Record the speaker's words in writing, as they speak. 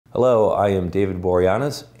Hello, I am David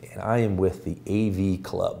Boreanaz, and I am with the AV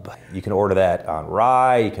Club. You can order that on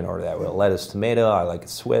rye, you can order that with lettuce, tomato, I like it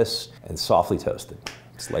Swiss, and softly toasted.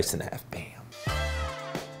 Sliced in half, bam.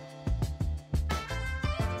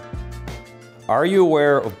 Are you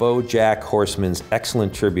aware of Bojack Horseman's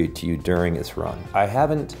excellent tribute to you during his run? I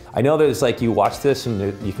haven't. I know there's like, you watch this and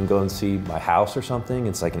you can go and see my house or something.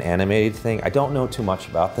 It's like an animated thing. I don't know too much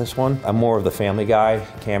about this one. I'm more of the Family Guy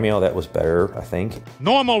cameo. That was better, I think.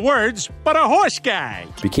 Normal words, but a horse guy.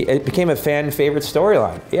 It became a fan favorite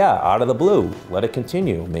storyline. Yeah, out of the blue. Let it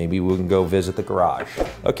continue. Maybe we can go visit the garage.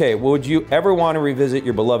 Okay, would you ever want to revisit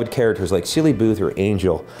your beloved characters like Silly Booth or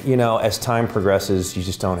Angel? You know, as time progresses, you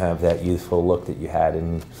just don't have that youthful look that you had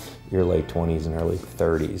in your late 20s and early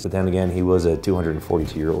 30s. But then again, he was a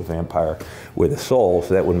 242-year-old vampire with a soul,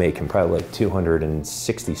 so that would make him probably like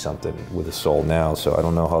 260-something with a soul now, so I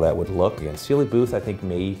don't know how that would look. Again, Silly Booth, I think,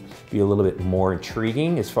 may be a little bit more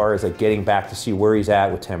intriguing as far as like getting back to see where he's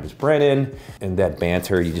at with Tempest Brennan, and that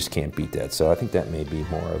banter, you just can't beat that. So I think that may be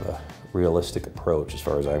more of a realistic approach as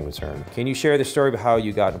far as I'm concerned. Can you share the story of how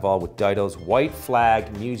you got involved with Dido's White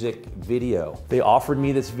Flag music video? They offered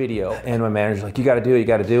me this video and my manager's like, you gotta do it, you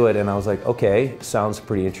gotta do it. And I was like, okay, sounds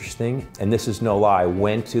pretty interesting. And this is no lie,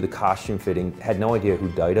 went to the costume fitting, had no idea who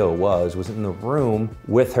Dido was in the room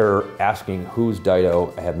with her asking who's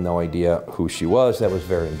Dido. I had no idea who she was. That was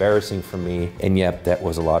very embarrassing for me. And yet that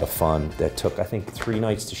was a lot of fun. That took, I think, 3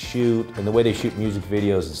 nights to shoot. And the way they shoot music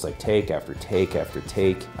videos is like take after take after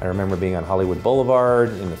take. I remember being on Hollywood Boulevard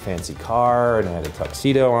in the fancy car and I had a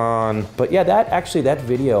tuxedo on. But yeah, that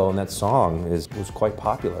video and that song was quite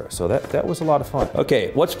popular. So that was a lot of fun. Okay,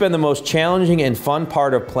 what's been the most challenging and fun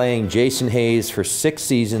part of playing Jason Hayes for 6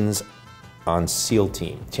 seasons on SEAL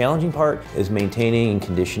Team? Challenging part is maintaining and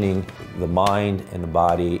conditioning the mind and the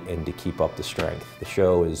body and to keep up the strength. The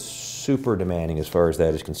show is super demanding as far as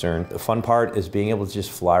that is concerned. The fun part is being able to just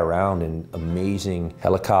fly around in amazing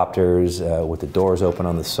helicopters with the doors open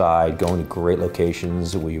on the side, going to great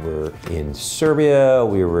locations. We were in Serbia,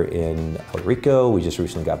 we were in Puerto Rico, we just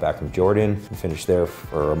recently got back from Jordan. We finished there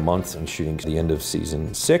for a month and shooting to the end of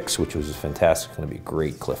season 6, which was fantastic. It's gonna be a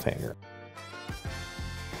great cliffhanger.